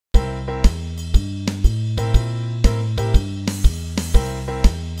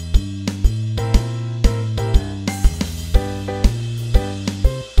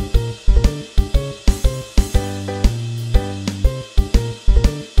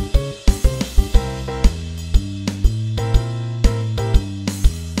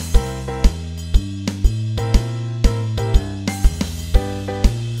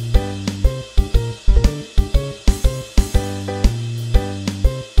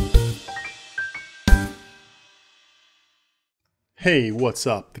Hey, what's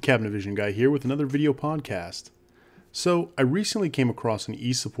up? The Cabinavision guy here with another video podcast. So, I recently came across an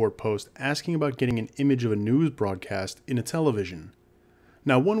eSupport post asking about getting an image of a news broadcast in a television.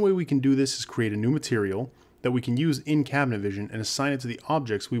 Now, one way we can do this is create a new material that we can use in Cabinavision and assign it to the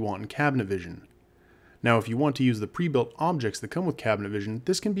objects we want in Cabinavision. Now, if you want to use the pre-built objects that come with Cabinavision,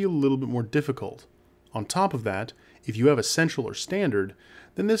 this can be a little bit more difficult. On top of that, if you have Essential or Standard,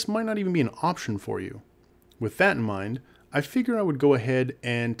 then this might not even be an option for you. With that in mind, I figured I would go ahead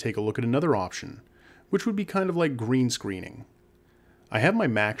and take a look at another option, which would be kind of like green screening. I have my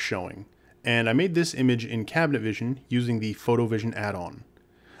Mac showing, and I made this image in Cabinavision using the Photovision add-on.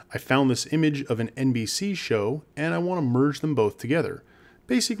 I found this image of an NBC show, and I want to merge them both together,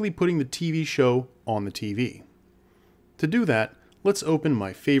 basically putting the TV show on the TV. To do that, let's open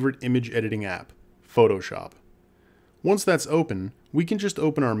my favorite image editing app, Photoshop. Once that's open, we can just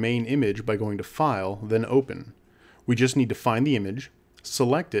open our main image by going to File, then Open. We just need to find the image,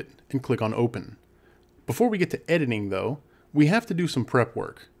 select it, and click on Open. Before we get to editing though, we have to do some prep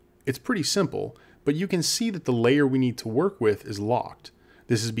work. It's pretty simple, but you can see that the layer we need to work with is locked.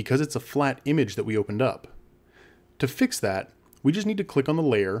 This is because it's a flat image that we opened up. To fix that, we just need to click on the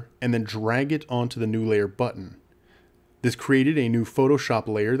layer and then drag it onto the New Layer button. This created a new Photoshop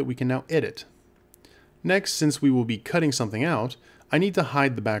layer that we can now edit. Next, since we will be cutting something out, I need to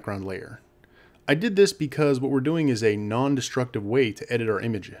hide the background layer. I did this because what we're doing is a non-destructive way to edit our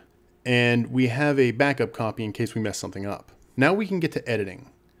image, and we have a backup copy in case we mess something up. Now we can get to editing.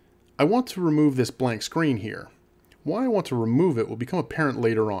 I want to remove this blank screen here. Why I want to remove it will become apparent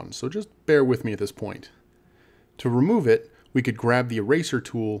later on, so just bear with me at this point. To remove it, we could grab the eraser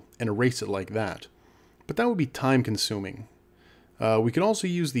tool and erase it like that, but that would be time consuming. We could also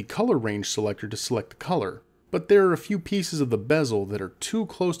use the color range selector to select the color, but there are a few pieces of the bezel that are too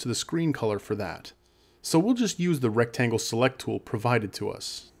close to the screen color for that. So we'll just use the rectangle select tool provided to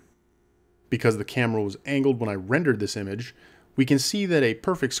us. Because the camera was angled when I rendered this image, we can see that a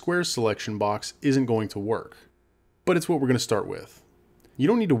perfect square selection box isn't going to work. But it's what we're going to start with. You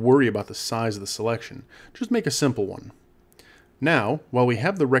don't need to worry about the size of the selection, just make a simple one. Now, while we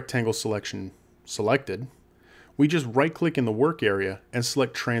have the rectangle selection selected, we just right-click in the work area and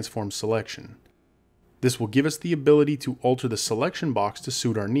select Transform Selection. This will give us the ability to alter the selection box to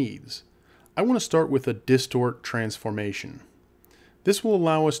suit our needs. I want to start with a Distort Transformation. This will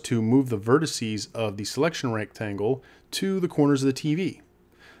allow us to move the vertices of the selection rectangle to the corners of the TV.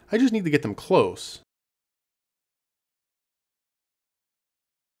 I just need to get them close.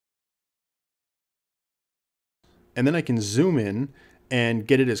 And then I can zoom in and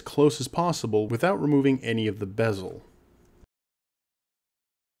get it as close as possible without removing any of the bezel.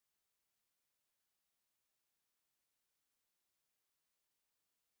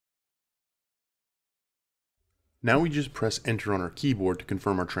 Now we just press Enter on our keyboard to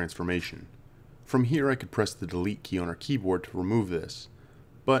confirm our transformation. From here I could press the Delete key on our keyboard to remove this.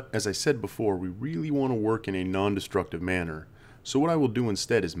 But as I said before, we really want to work in a non-destructive manner, so what I will do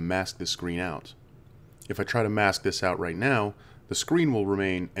instead is mask the screen out. If I try to mask this out right now, the screen will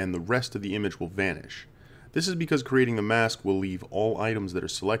remain and the rest of the image will vanish. This is because creating the mask will leave all items that are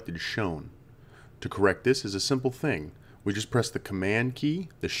selected shown. To correct this is a simple thing. We just press the Command key,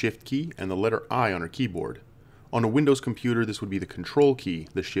 the Shift key, and the letter I on our keyboard. On a Windows computer, this would be the Control key,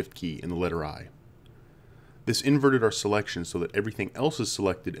 the Shift key, and the letter I. This inverted our selection so that everything else is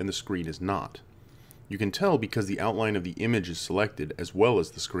selected and the screen is not. You can tell because the outline of the image is selected as well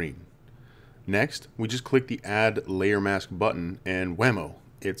as the screen. Next, we just click the Add Layer Mask button and whammo,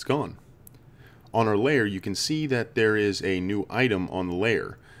 it's gone. On our layer, you can see that there is a new item on the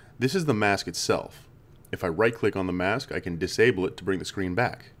layer. This is the mask itself. If I right-click on the mask, I can disable it to bring the screen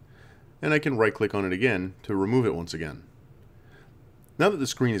back. And I can right-click on it again to remove it once again. Now that the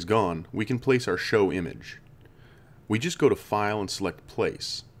screen is gone, we can place our show image. We just go to File and select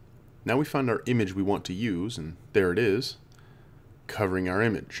Place. Now we find our image we want to use, and there it is, covering our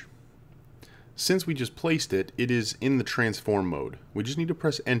image. Since we just placed it, it is in the transform mode. We just need to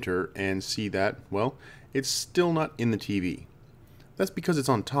press Enter and see that, well, it's still not in the TV. That's because it's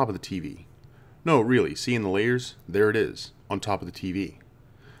on top of the TV. No, really, see in the layers? There it is, on top of the TV.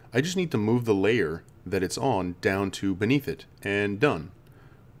 I just need to move the layer that it's on down to beneath it, and done.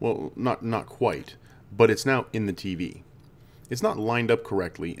 Well, not quite, but it's now in the TV. It's not lined up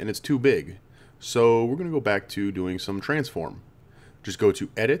correctly, and it's too big, so we're going to go back to doing some transform. Just go to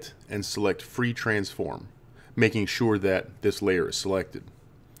Edit and select Free Transform, making sure that this layer is selected.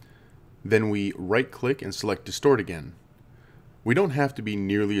 Then we right-click and select Distort again. We don't have to be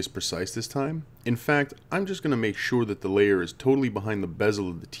nearly as precise this time. In fact, I'm just going to make sure that the layer is totally behind the bezel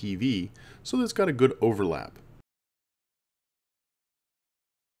of the TV so that it's got a good overlap.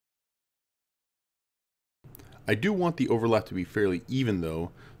 I do want the overlap to be fairly even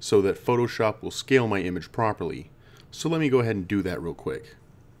though, so that Photoshop will scale my image properly. So let me go ahead and do that real quick.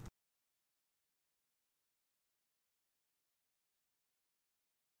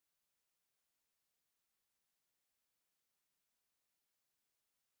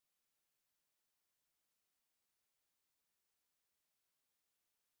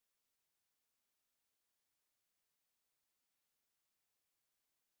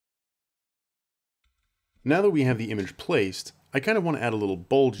 Now that we have the image placed, I kind of want to add a little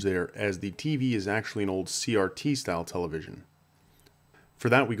bulge there as the TV is actually an old CRT style television. For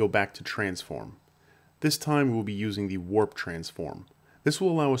that we go back to Transform. This time we will be using the Warp Transform. This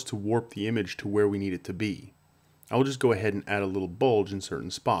will allow us to warp the image to where we need it to be. I will just go ahead and add a little bulge in certain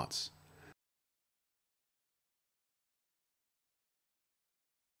spots.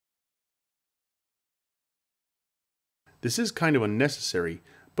 This is kind of unnecessary,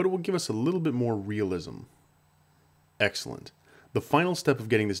 but it will give us a little bit more realism. Excellent. The final step of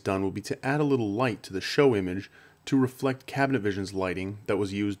getting this done will be to add a little light to the show image to reflect Cabinet Vision's lighting that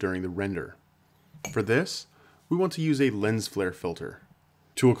was used during the render. For this, we want to use a lens flare filter.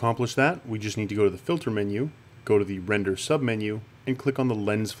 To accomplish that, we just need to go to the filter menu, go to the render submenu, and click on the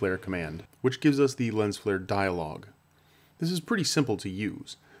lens flare command, which gives us the lens flare dialog. This is pretty simple to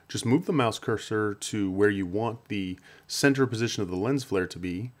use. Just move the mouse cursor to where you want the center position of the lens flare to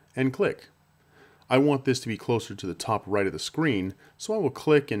be, and click. I want this to be closer to the top right of the screen, so I will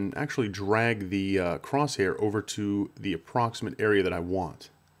click and actually drag the crosshair over to the approximate area that I want.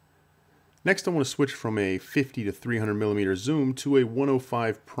 Next, I want to switch from a 50 to 300mm zoom to a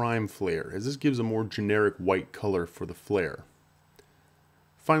 105 prime flare, as this gives a more generic white color for the flare.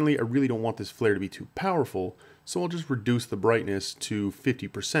 Finally, I really don't want this flare to be too powerful, so I'll just reduce the brightness to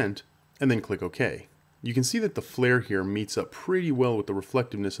 50% and then click OK. You can see that the flare here meets up pretty well with the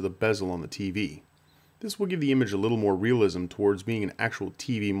reflectiveness of the bezel on the TV. This will give the image a little more realism towards being an actual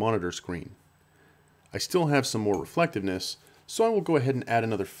TV monitor screen. I still have some more reflectiveness, so I will go ahead and add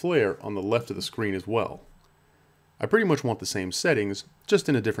another flare on the left of the screen as well. I pretty much want the same settings, just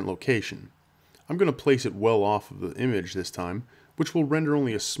in a different location. I'm going to place it well off of the image this time, which will render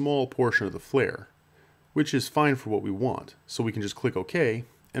only a small portion of the flare, which is fine for what we want, so we can just click OK,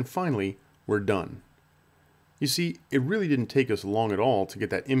 and finally, we're done. You see, it really didn't take us long at all to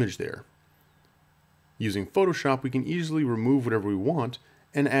get that image there. Using Photoshop, we can easily remove whatever we want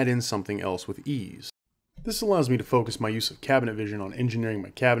and add in something else with ease. This allows me to focus my use of Cabinet Vision on engineering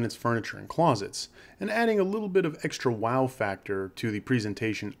my cabinets, furniture, and closets, and adding a little bit of extra wow factor to the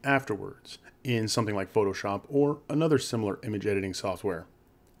presentation afterwards in something like Photoshop or another similar image editing software.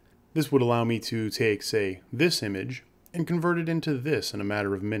 This would allow me to take, say, this image and convert it into this in a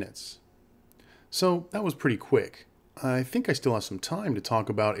matter of minutes. So that was pretty quick. I think I still have some time to talk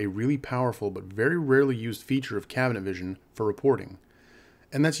about a really powerful but very rarely used feature of Cabinet Vision for reporting,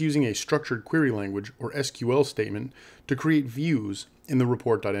 and that's using a structured query language or SQL statement to create views in the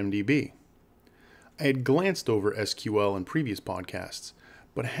report.mdb. I had glanced over SQL in previous podcasts,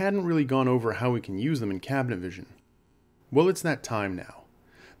 but hadn't really gone over how we can use them in Cabinet Vision. Well, it's that time now.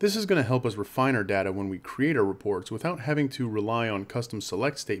 This is going to help us refine our data when we create our reports without having to rely on custom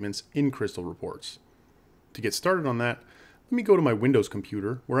select statements in Crystal Reports. To get started on that, let me go to my Windows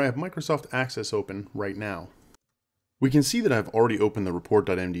computer where I have Microsoft Access open right now. We can see that I've already opened the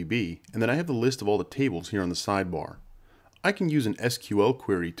report.mdb and that I have the list of all the tables here on the sidebar. I can use an SQL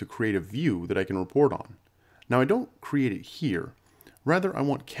query to create a view that I can report on. Now I don't create it here, rather I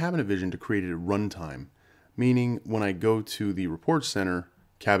want Cabinet Vision to create it at runtime, meaning when I go to the report center,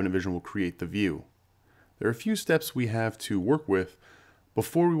 Cabinet Vision will create the view. There are a few steps we have to work with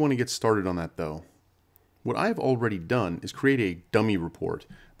before we want to get started on that though. What I've already done is create a dummy report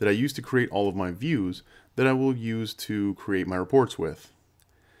that I use to create all of my views that I will use to create my reports with.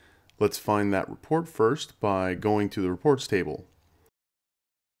 Let's find that report first by going to the reports table.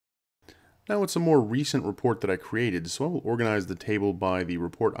 Now it's a more recent report that I created, so I will organize the table by the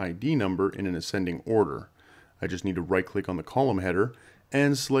report ID number in an ascending order. I just need to right click on the column header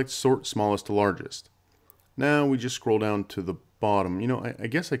and select sort smallest to largest. Now we just scroll down to the bottom. I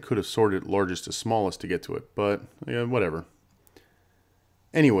guess I could have sorted largest to smallest to get to it, but whatever.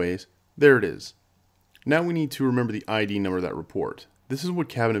 Anyways, there it is. Now we need to remember the ID number of that report. This is what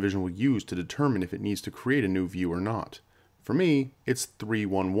Cabinet Vision will use to determine if it needs to create a new view or not. For me, it's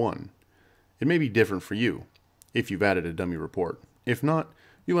 311. It may be different for you, if you've added a dummy report. If not,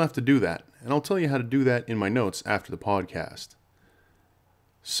 you'll have to do that, and I'll tell you how to do that in my notes after the podcast.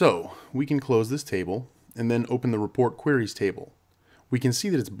 So, we can close this table, and then open the Report Queries table. We can see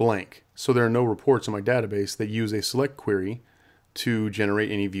that it's blank, so there are no reports in my database that use a select query to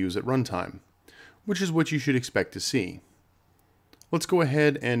generate any views at runtime, which is what you should expect to see. Let's go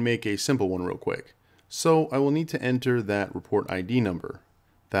ahead and make a simple one real quick. So I will need to enter that report ID number.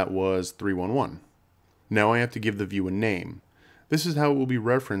 That was 311. Now I have to give the view a name. This is how it will be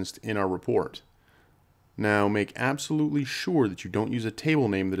referenced in our report. Now make absolutely sure that you don't use a table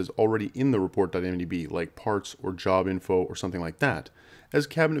name that is already in the report.mdb, like parts or job info or something like that, as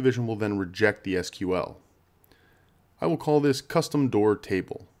Cabinet Vision will then reject the SQL. I will call this custom door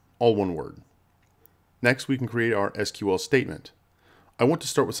table, all one word. Next we can create our SQL statement. I want to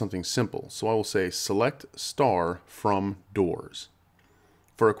start with something simple, so I will say select star from doors.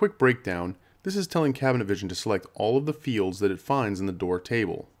 For a quick breakdown, this is telling Cabinet Vision to select all of the fields that it finds in the door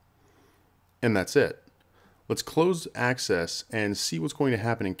table. And that's it. Let's close access and see what's going to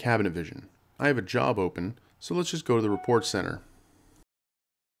happen in Cabinet Vision. I have a job open, so let's just go to the report center.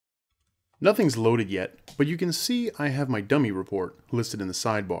 Nothing's loaded yet, but you can see I have my dummy report listed in the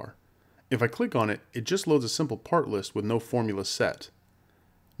sidebar. If I click on it, it just loads a simple part list with no formula set.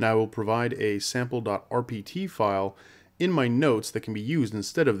 Now I will provide a sample.rpt file in my notes that can be used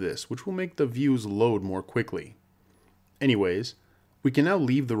instead of this, which will make the views load more quickly. Anyways, we can now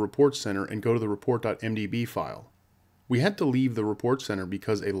leave the report center and go to the report.mdb file. We had to leave the report center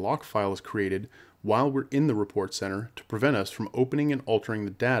because a lock file is created while we're in the report center to prevent us from opening and altering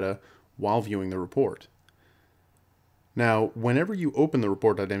the data while viewing the report. Now, whenever you open the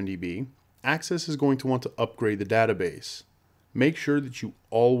report.mdb, Access is going to want to upgrade the database. Make sure that you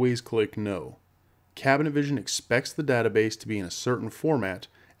always click No. Cabinet Vision expects the database to be in a certain format,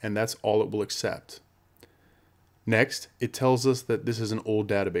 and that's all it will accept. Next, it tells us that this is an old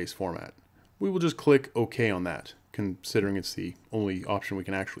database format. We will just click OK on that, considering it's the only option we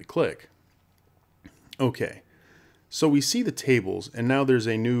can actually click. Okay, so we see the tables, and now there's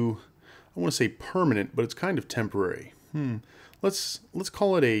a new, I want to say permanent, but it's kind of temporary. Let's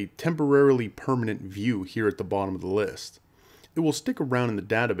call it a temporarily permanent view here at the bottom of the list. It will stick around in the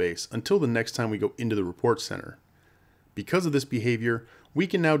database until the next time we go into the report center. Because of this behavior, we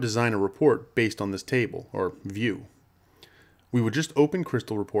can now design a report based on this table, or view. We would just open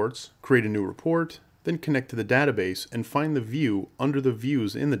Crystal Reports, create a new report, then connect to the database and find the view under the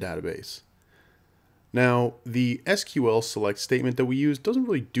views in the database. Now, the SQL select statement that we use doesn't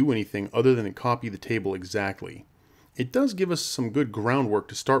really do anything other than copy the table exactly. It does give us some good groundwork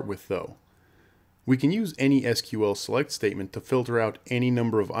to start with though. We can use any SQL select statement to filter out any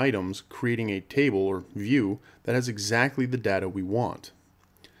number of items, creating a table or view that has exactly the data we want.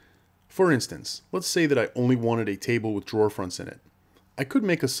 For instance, let's say that I only wanted a table with drawer fronts in it. I could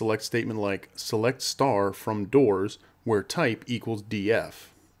make a select statement like select star from doors where type equals DF.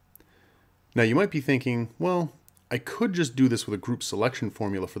 Now you might be thinking, well, I could just do this with a group selection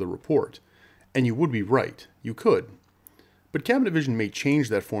formula for the report. And you would be right, you could. But Cabinet Vision may change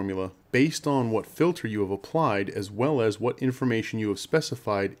that formula based on what filter you have applied as well as what information you have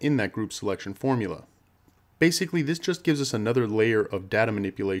specified in that group selection formula. Basically, this just gives us another layer of data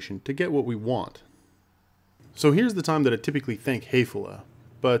manipulation to get what we want. So here's the time that I typically thank Hafele,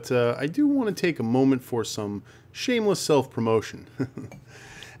 but I do want to take a moment for some shameless self-promotion.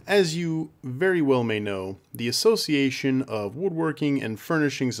 As you very well may know, the Association of Woodworking and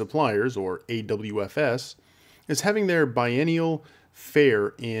Furnishing Suppliers, or AWFS, is having their biennial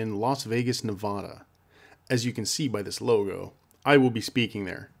fair in Las Vegas, Nevada. As you can see by this logo, I will be speaking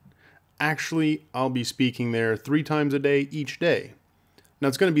there. Actually, I'll be speaking there 3 times a day each day. Now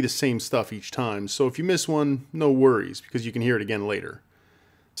it's going to be the same stuff each time, so if you miss one, no worries, because you can hear it again later.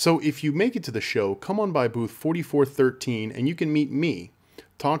 So if you make it to the show, come on by booth 4413 and you can meet me.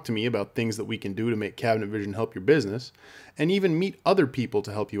 Talk to me about things that we can do to make Cabinet Vision help your business, and even meet other people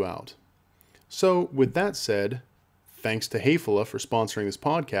to help you out. So with that said, thanks to Hafele for sponsoring this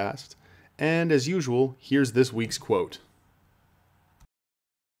podcast, and as usual, here's this week's quote.